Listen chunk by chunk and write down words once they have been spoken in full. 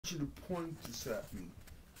want you to point this at me.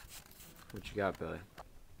 What you got, Billy?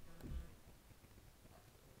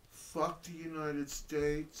 Fuck the United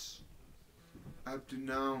States. I've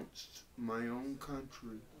denounced my own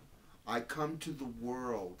country. I come to the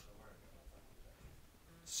world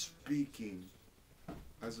speaking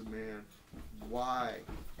as a man. Why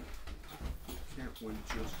can't we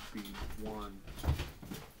just be one?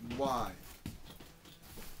 Why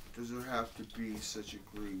does there have to be such a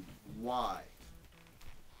greed? Why?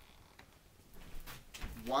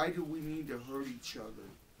 Why do we need to hurt each other?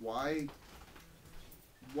 Why?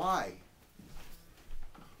 Why?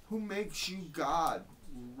 Who makes you God,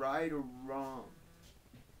 right or wrong?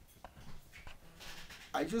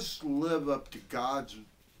 I just live up to God's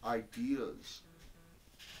ideas.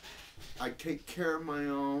 I take care of my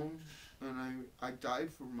own, and I died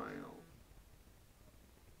for my own.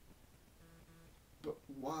 But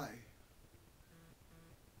why?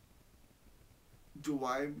 Do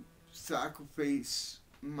I sacrifice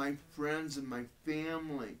my friends and my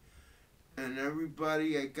family and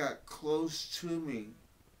everybody I got close to me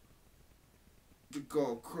to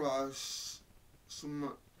go across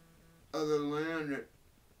some other land that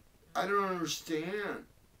I don't understand?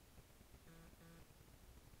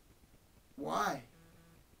 Why?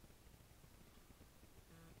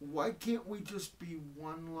 Why can't we just be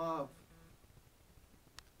one love?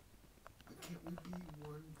 Why can't we be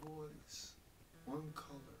one voice, one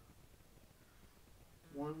color,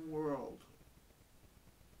 one world,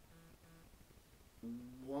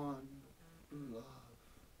 one love?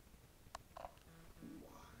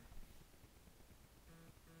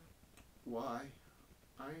 Why?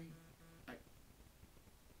 I'm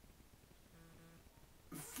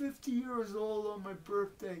 50 years old on my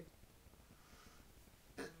birthday.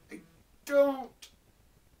 I don't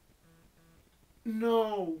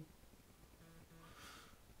know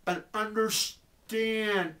and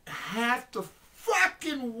understand half the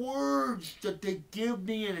fucking words that they give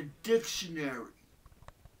me in a dictionary.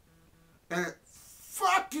 And it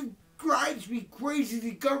fucking drives me crazy.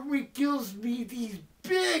 The government gives me these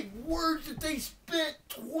big words that they spent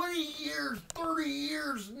 20 years, 30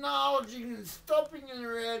 years acknowledging and stuffing in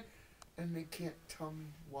their head, and they can't tell me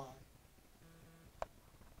why.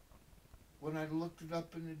 When I looked it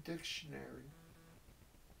up in the dictionary,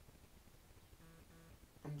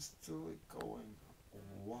 I'm still going,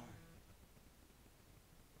 why?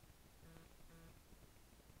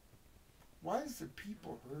 Why is the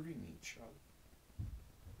people hurting each other?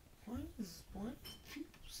 Why is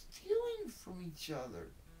people stealing from each other?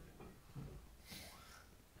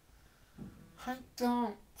 I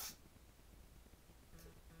don't.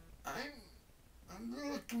 I'm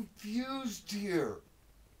really confused here.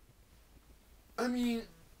 I mean,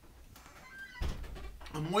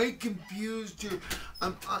 I'm way confused here.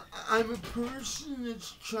 I'm a person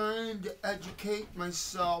that's trying to educate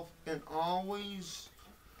myself and always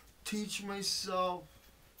teach myself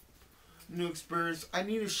new experience. I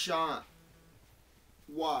need a shot.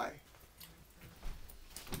 Why?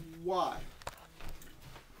 Why?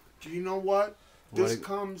 Do you know what? This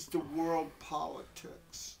comes to world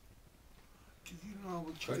politics. Do you know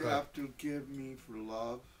what you have to give me for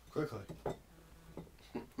love? Quickly.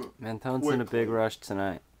 Mantone's in a big rush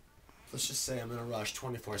tonight. Let's just say I'm in a rush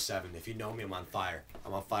 24/7. If you know me, I'm on fire.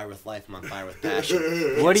 I'm on fire with life. I'm on fire with passion.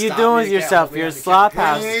 What are you doing with yourself? You're a slop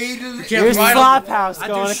house. You're a slop house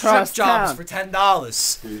going across town. I do strip jobs for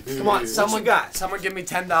 $10. Come on, someone give me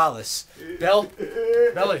 $10. Bill?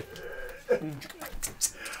 Billy?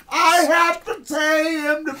 I have to pay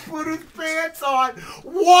him to put his pants on.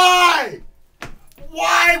 Why?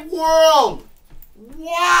 Why, world?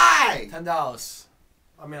 Why? $10.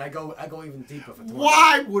 I mean, I go even deeper for $20.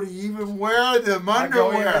 Why would he even wear them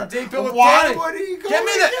underwear? I go even deeper with Why $20. would he go? Give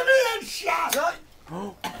me that shot.